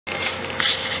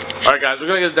Alright guys, we're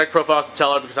gonna get a deck profile to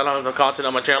tell her because I don't have enough content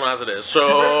on my channel as it is.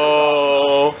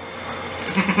 So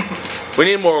we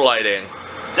need more lighting.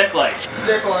 Deck light.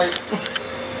 Deck light.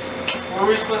 Were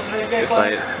we supposed to say deck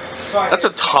light? That's a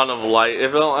ton of light.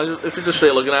 If you're just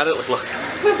straight looking at it, look.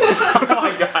 Oh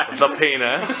my god. The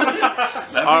penis.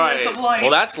 Alright.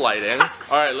 Well, that's lighting.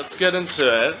 Alright, let's get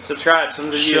into it. Subscribe. Some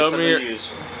reviews. Show some me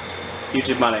reviews.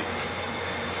 YouTube money.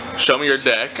 Show me your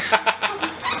deck.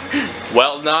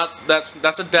 Well, that's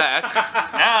a deck.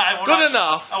 Yeah, Good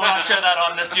enough. I will not share that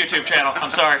on this YouTube channel.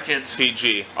 I'm sorry, kids.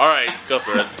 PG. Alright, go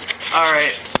for it.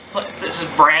 Alright. This is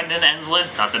Brandon Enslin.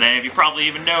 Not that any of you probably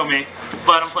even know me,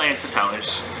 but I'm playing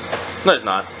Satellars. No, it's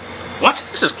not. What?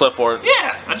 This is Clifford.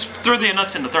 Yeah, I just threw the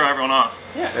Anuks in to throw everyone off.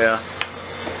 Yeah.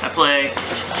 I play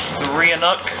 3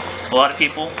 Anuk. A lot of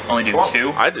people only do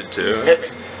 2. I did too.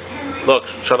 Look,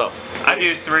 shut up. I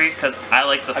do 3 because I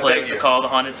like the flavor to call the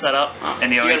haunted setup and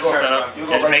the Oasis setup.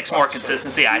 It makes more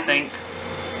consistency, I think.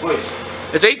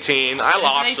 It's 18. I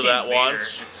lost It's to an that 18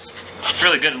 once. It's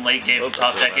really good in late game from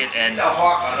top deck it, and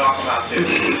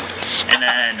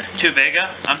then 2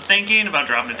 Vega. I'm thinking about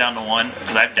dropping it down to 1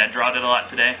 because I've dead drawed it a lot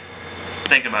today.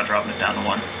 Thinking about dropping it down to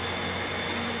 1.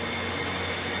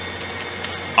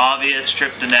 Obvious,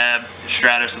 Trip Deneb,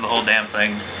 Stratus of the whole damn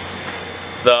thing.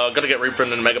 Gonna get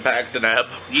reprinted in Mega Pack Deneb.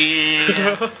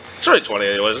 Yeah. It's already 20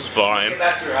 anyways, it's fine.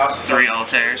 3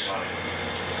 Altairs.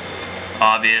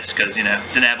 Obvious, because, you know,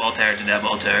 Deneb Altair, Deneb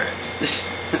Altair. That's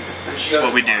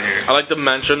what we do here. I like to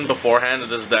mention beforehand that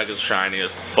this deck is shiny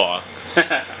as fuck.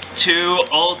 2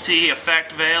 ulti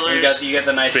effect veilers. You got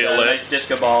the nice, nice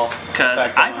disco ball. Because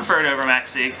I prefer it over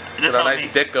Maxi. This a nice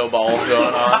dicko ball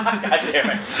going on. God damn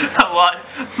it. A lot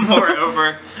more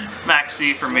over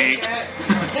Maxi for me.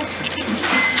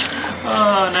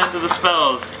 Oh, and end of the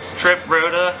spells. Trip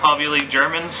Rhoda, Hobby League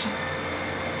Germans.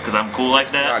 Because I'm cool like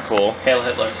that. Not cool. Hail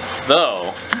Hitler.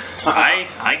 Though.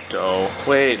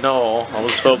 Wait, no. I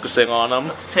was focusing on them.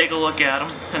 Let's take a look at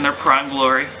them in their prime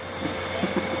glory.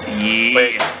 Yeah.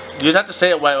 Wait, you just have to say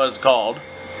it what it's called.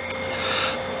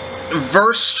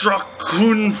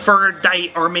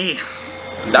 Verstruckunferdite Army.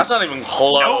 That's not even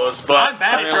close, nope, but I'm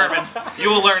bad at German.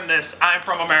 You will learn this. I'm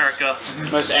from America.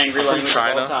 Most angry language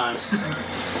of all time.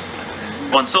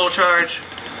 1 soul charge.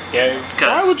 Yeah.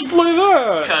 Why would you play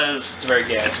that? Because it's very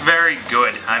good. It's very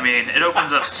good. I mean, it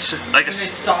opens up like a.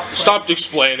 Stop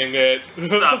explaining it.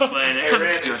 Stop explaining it. Because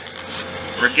it's good.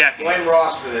 Regeki. Blame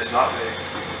Ross for this, not me.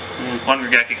 1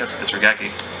 Regeki because it's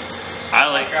Regeki. I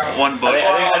like 1 book.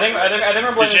 I think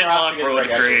we're blaming Ross because of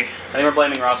Regeki. I think we're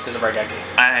blaming Ross because of Regeki.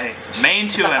 I main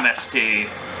 2 MST,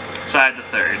 side the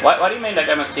 3rd. Why do you main deck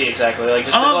MST exactly? Like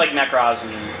just because like Necros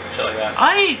and shit like that.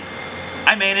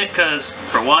 I main it because,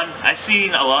 for one, I've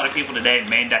seen a lot of people today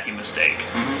main decking Mistake.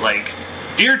 Like,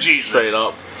 dear Jesus. Straight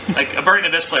up. Like, a Burning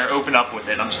Abyss player opened up with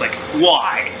it. I'm just like,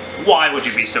 why? Why would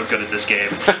you be so good at this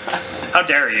game? How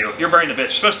dare you? You're Burning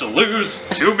Abyss. You're supposed to lose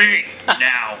to me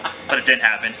now. But it didn't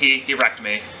happen. He wrecked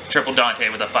me. Triple Dante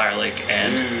with a Fire Lake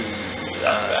and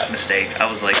Mistake. I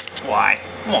was like, why?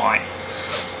 Why?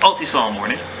 Ulti Solemn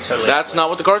Warning. Totally. That's not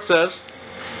what the card says.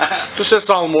 Just says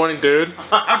Solemn Warning, dude.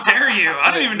 How dare you?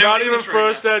 I don't even know. Not even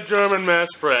first that German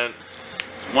misprint.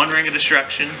 1 Ring of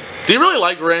Destruction. Do you really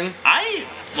like Ring? I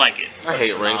like it. I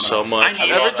hate Ring so much. I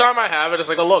Every time I have it, it's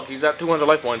like, oh look, he's at 200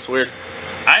 life points. Weird.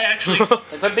 I actually.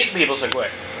 Like, quit beating people so quick.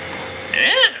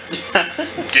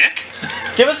 Dick.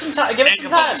 Give us some time. Give it some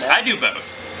time, man. I do both.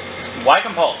 Why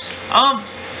compulse?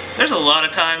 There's a lot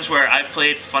of times where I've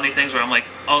played funny things where I'm like,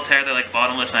 Altair, they're like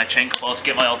bottomless, and I chain compulse,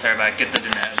 get my Altair back, get the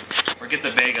Deneb, or get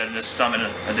the Vega and just summon a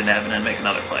Deneb and then make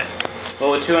another play.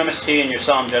 Well, with 2 MST and your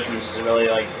Solemn Judgments, is it really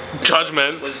like...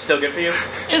 Judgment. Was it still good for you?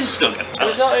 It was still good. It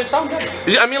was still good.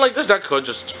 I mean, like, this deck could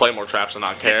just play more traps and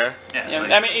not care. Yeah,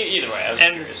 like, I mean, either way, I was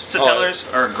and curious. Satellars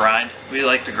are a grind. We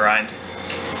like to grind.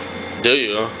 Do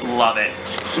you? Love it.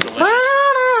 It's delicious.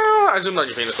 I zoomed on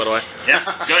your penis, by the way. Yes,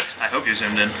 good. I hope you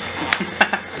zoomed in.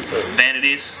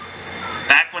 Vanities.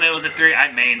 Back when it was at 3, I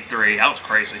mained 3. I was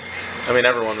crazy. I mean,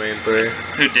 everyone mained 3.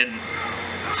 Who didn't?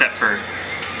 Except for...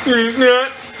 These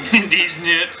nuts. These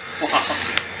nuts. Wow.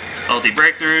 Ulti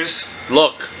breakthroughs.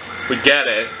 Look, we get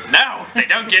it. No, they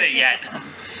don't get it yet.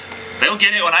 They'll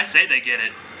get it when I say they get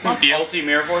it. Ulti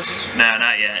Mirror Forces? No,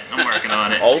 not yet. I'm working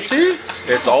on it. Ulti?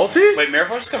 It's Ulti? Wait, Mirror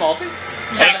Forces come Ulti?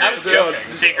 Sacred, I was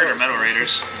joking. Sacred or Metal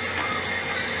Raiders.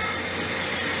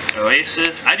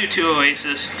 Oasis. I do 2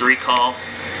 Oasis, 3 Call.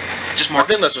 Just more. I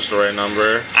think that's just the right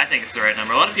number. I think it's the right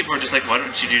number. A lot of people are just like, why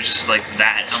don't you do just like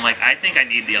that? I'm like, I think I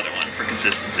need the other one for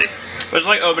consistency. But it's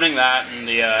like opening that and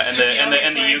the U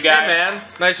guy. Hey man,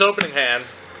 nice opening hand.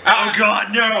 Oh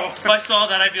god, no! If I saw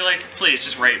that, I'd be like, please,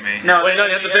 just rate me. No, Wait, no,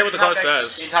 you have to say what the card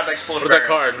says. You top X What's that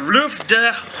card? Luft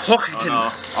der Oh Hochten. no.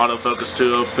 Autofocus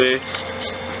 2 OP.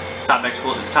 Top X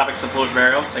Explosion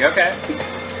Burial. It's like, okay.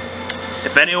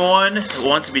 If anyone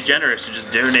wants to be generous, to just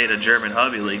donate a German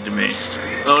Hobby League to me.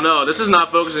 Oh no, this is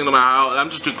not focusing them out. I'm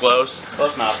just too close.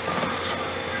 Close enough.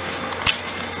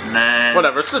 And then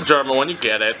Whatever, it's the German one, you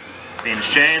get it.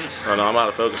 Venus Chains. Oh no, I'm out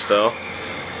of focus still.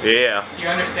 Yeah. Do you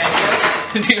understand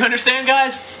yet? Do you understand,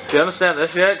 guys? Do you understand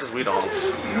this yet? Because we don't.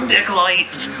 Dick light.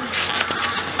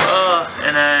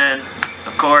 And then,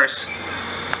 of course,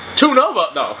 2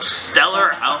 Nova! No.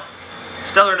 Stellar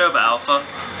Nova Alpha,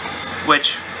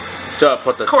 which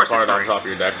Put the course card it's on three. top of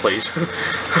your deck, please.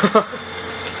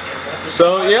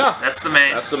 So, yeah. that's the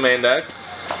main. That's the main deck.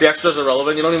 The extra's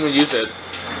irrelevant, you don't even use it,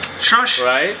 Shush.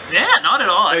 right? Yeah, not at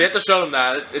all. I You have just, to show them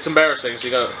that. It's embarrassing, so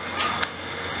you gotta...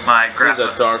 my He's a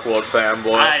grandpa. Dark World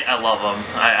fanboy. I love him.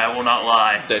 I will not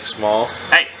lie. Dick small.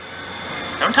 Hey,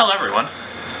 don't tell everyone.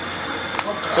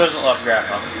 Who doesn't love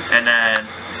Grandpa? And then,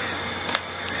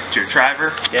 Dear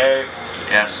Driver. Yay.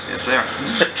 Yes, they are.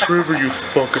 Trevor, you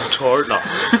fucking tart. No.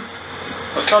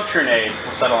 Let's call Trunade.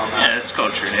 We'll settle on that. Yeah, it's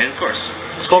called Trunade, of course.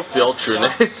 It's called Field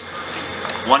Trunade.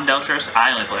 One Deltros.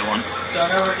 I only play one. Don't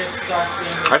ever get stuck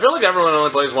being. I feel like everyone only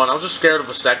plays one. I was just scared of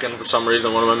a second for some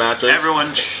reason, one of my matches.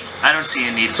 Everyone, I don't see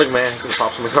a need. It's like, man, he's gonna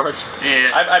pop some cards.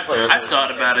 Yeah, I'd play I've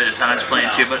thought about it at times playing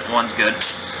two, but one's good.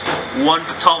 One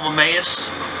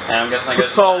Ptolemaeus. And I'm guessing I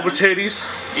guess. Tall potatoes.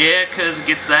 Yeah, because it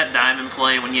gets that diamond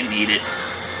play when you need it.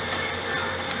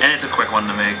 And it's a quick one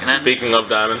to make. And then Speaking of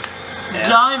Diamond. Yeah.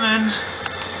 Diamond!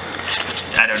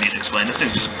 I don't need to explain. This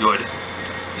thing's just good.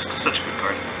 It's such a good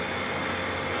card.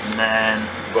 And then...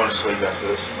 I'm going to sleep after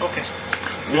this. Okay.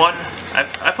 One,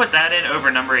 I put that in over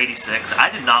number 86. I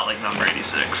did not like number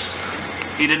 86.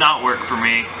 He did not work for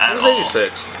me at What all. was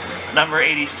 86? Number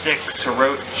 86,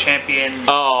 Heroic Champion,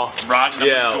 Oh. Ragnar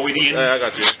Yeah. Goidian. Yeah, I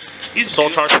got you. He's Soul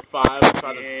good. Charge 5.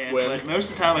 Try to Yeah, win. but most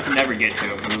of the time I could never get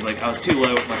to it. It was like I was too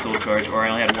low with my soul charge, or I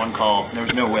only had one call. And there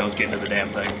was no way I was getting to the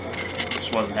damn thing. It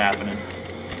just wasn't happening.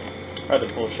 Probably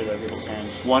the bullshit out of people's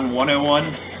hands. 101,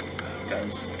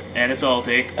 and it's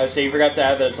ulti. Oh, so you forgot to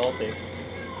add that it's ulti.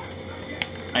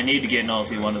 I need to get an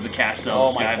ulti one of the Castel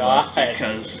Oh my Skybox God.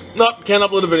 because. Nope, can't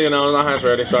upload the video now. Not hands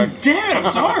ready. Sorry. Damn,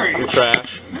 I'm sorry. You're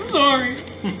trash. I'm sorry.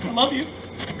 I love you.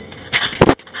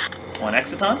 One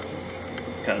Exciton,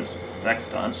 because it's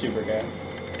Exciton. Super guy.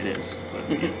 It is. But,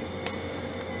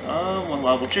 one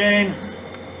level chain.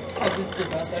 Oh, this is the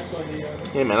best actual video.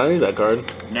 Hey man, I need that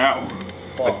card. No.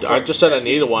 I just said I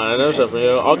needed one. I know something.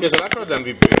 Okay, so that card's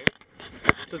MVP.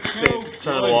 It's a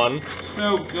turn good. 1.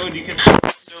 So good. You can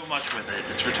do so much with it.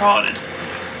 It's retarded.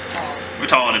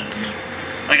 Retarded.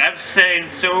 Like I've seen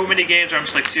so many games where I'm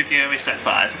just like Tsukiyomi set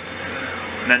 5.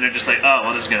 And then they're just like, oh,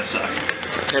 well, this is gonna suck.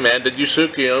 Hey man, did you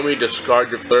Tsukiyomi discard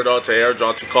your 3rd auto air,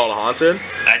 draw 2 Call to Haunted?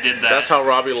 I did that. So that's how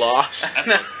Robbie lost.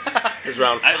 His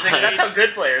round I 5. think That's how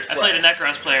good players I play. played a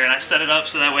Necros player and I set it up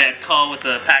so that way I'd call with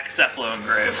the Pachycephalo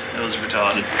engrave. It was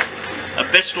retarded. A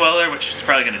Bitch Dweller, which is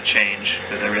probably gonna change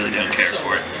because I really don't care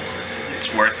for it.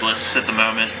 It's worthless at the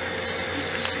moment.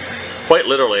 Quite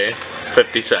literally,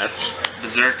 50 cents.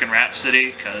 Berserk and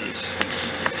Rhapsody, because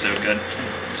it's so good.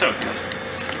 So good.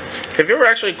 Have you ever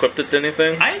actually equipped it to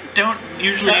anything? I don't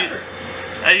usually...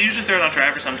 I usually throw it on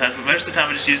Trapper sometimes, but most of the time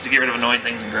I just use it to get rid of annoying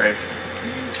things in Grave.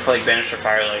 Like Vanish or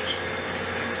Fire Lakes.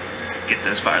 Get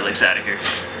those Fire Lakes out of here.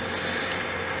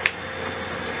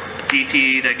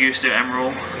 DT Dagusto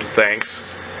Emerald. Thanks.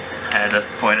 Had to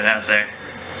point it out there.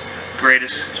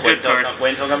 Greatest. Good card.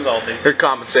 Wait until it comes ulti. You're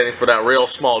compensating for that real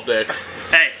small dick.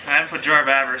 Hey, I haven't put Jar of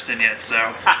Avarice in yet, so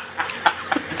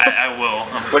I will.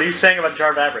 What are you saying about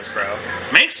Jar of Avarice, bro?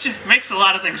 Makes a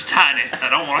lot of things tiny. I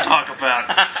don't want to talk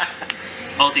about.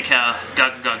 Multi cow, ga.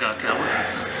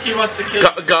 He wants to kill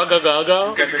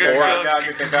Go.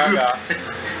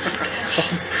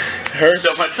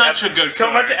 Hurts. Such a good So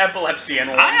card. much epilepsy in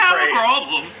one I have phrase. a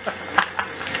problem.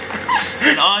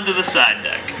 And on to the side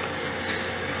deck.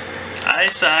 I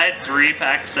side 3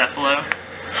 Pachycephalo.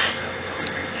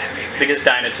 Biggest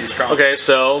Dyna too strong. Okay,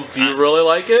 so do you really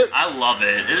like it? I love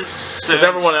it. It's so, Because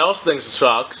everyone else thinks it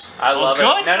sucks. I love it. good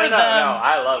No, for no, no, them. no.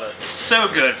 I love it. so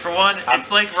good. For one, it's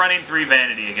like running 3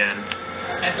 Vanity again.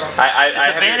 It's a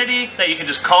Vanity that you can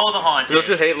just call the Haunted. Don't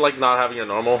you hate like not having your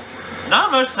normal?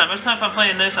 Not most of the time. Most of the time if I'm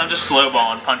playing this, I'm just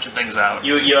slowballing, punching things out.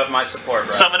 You have my support,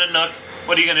 bro. Summon a Nook.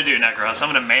 What are you going to do, Necro?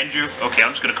 Summon a Manju? Okay, I'm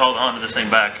just going to call the Haunted this thing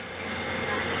back.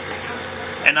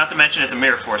 And not to mention it's a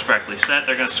Mirror Force practically set.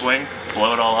 They're going to swing,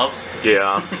 blow it all up.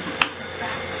 Yeah.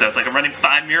 So it's like I'm running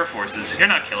 5 Mirror Forces. You're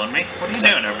not killing me. What are you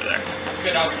doing over there?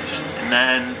 Good option. And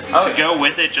then to go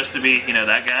with it, just to be, you know,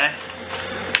 that guy.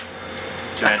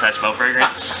 2 anti-spell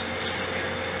fragrance.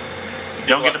 You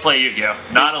don't get to play Yu-Gi-Oh!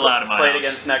 Not allowed in my Played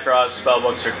house. against Necros,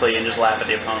 Spellbooks, or Klee, and just laugh at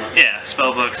the opponent. Yeah,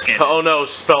 spellbooks can't. Oh no,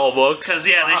 spell books. Because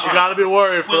yeah, they should. You gotta be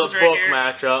worried for the Quills right book here.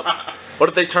 matchup. What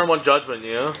if they turn 1 judgment,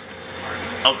 you?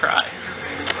 I'll cry.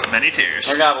 Many tears.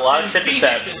 We're gonna have a lot of shit to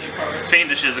set.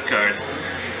 Fiendish is a card.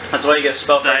 That's why you get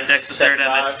spell Side deck the set 3rd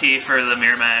 5. MST for the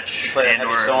mirror match, Play a and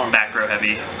heavy or storm. back row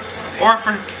heavy. Or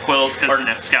for Quills, because you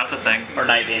know, Scout's a thing. Or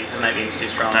Night Beam, because Night Beam's too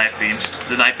strong. Night Beams.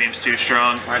 The Night Beam's too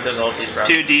strong. Aren't those ultis, bro?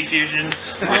 2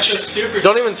 defusions, Which which is super.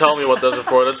 Don't even tell me what those are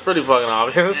for. That's pretty fucking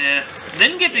obvious. yeah,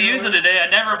 didn't get to use it today. I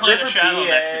never played a Shadow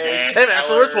deck today. Hey man, that's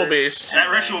a ritual beast. That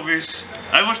Ritual Beast.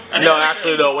 I No, didn't-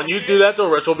 actually though, when you do that to a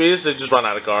ritual beast, they just run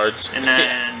out of cards. And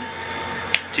then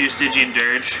 2 Stygian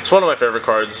Dirge. It's one of my favorite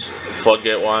cards,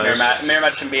 floodgate wise. Mirror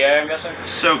Match and BA, I'm guessing?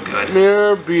 So good.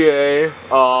 Mirror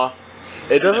BA.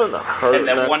 It doesn't hurt. And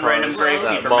then 1 random Necros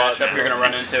Gravekeeper that much, matchup you're gonna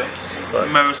run into. but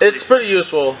Mostly, it's pretty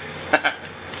useful.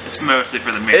 it's mostly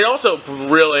for the It mirror. also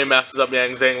really messes up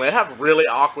Yang Zing. They have really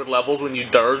awkward levels when you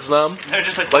dirge them. They're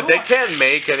just like, Like they "What?" can't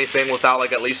make anything without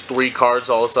like at least 3 cards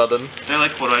all of a sudden. They're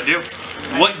like, what do I do?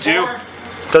 What do?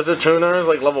 Because the tuner is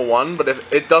like level 1, but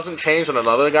if it doesn't change and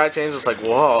another guy changes, it's like,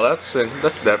 whoa, that's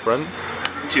different.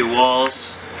 2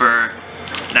 walls for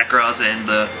Necros and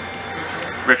the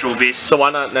Ritual Beast. So why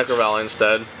not Necro Valley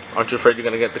instead? Aren't you afraid you're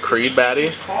gonna get the Creed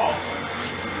baddie? Call.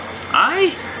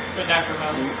 I With Necro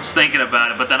Valley. was thinking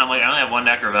about it, but then I'm like, I only have 1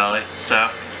 Necro Valley, so.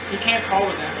 You can't call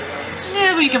with Necro Valley.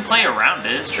 Yeah, but you can play around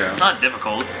it. It's true. Not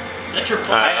difficult. That's your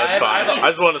play. Alright, that's fine. I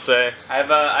just want to say, I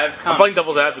have I'm playing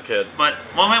Devil's Advocate. But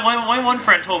my one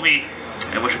friend told me,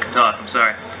 I wish I could talk, I'm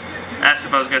sorry. Asked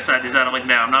if I was going to side these out. I'm like,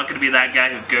 no, I'm not going to be that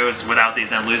guy who goes without these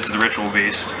and then loses the Ritual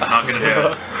Beast. I'm not going to do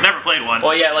it. Never played one.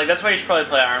 Well, yeah, like that's why you should probably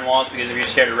play Iron Walls, because if you're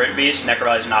scared of Rit Beast, Necro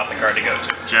Valley's not the card to go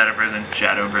to. Shadow Prison,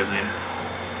 Shadow Imprisoning.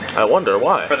 I wonder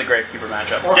why. For the Gravekeeper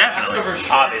matchup. Or Definitely. Ask over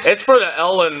Shred. Obviously. It's for the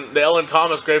Ellen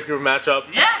Thomas Gravekeeper matchup.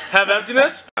 Yes! Have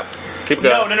emptiness? Keep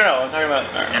No, going. I'm talking about...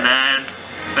 And then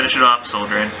finish it off,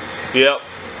 Soldiering. Yep.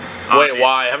 Oh, Wait, yeah.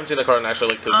 why? I haven't seen the card in actually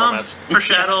like 2 formats. For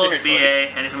Shadows, Seriously.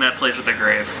 BA, anything that plays with the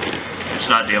grave. Just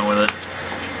not dealing with it.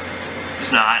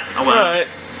 Just not. Oh well. Alright.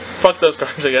 Fuck those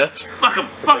cards, I guess. Fuck them.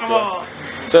 Fuck them all.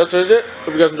 So that's it.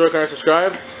 Hope you guys enjoyed, comment,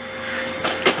 subscribe.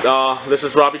 This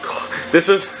is Robbie.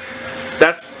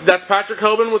 That's Patrick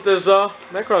Hoban with his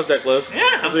Necros deck list.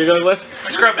 Yeah. So you guys later.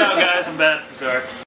 I scrubbed out, guys. I'm bad. I'm sorry.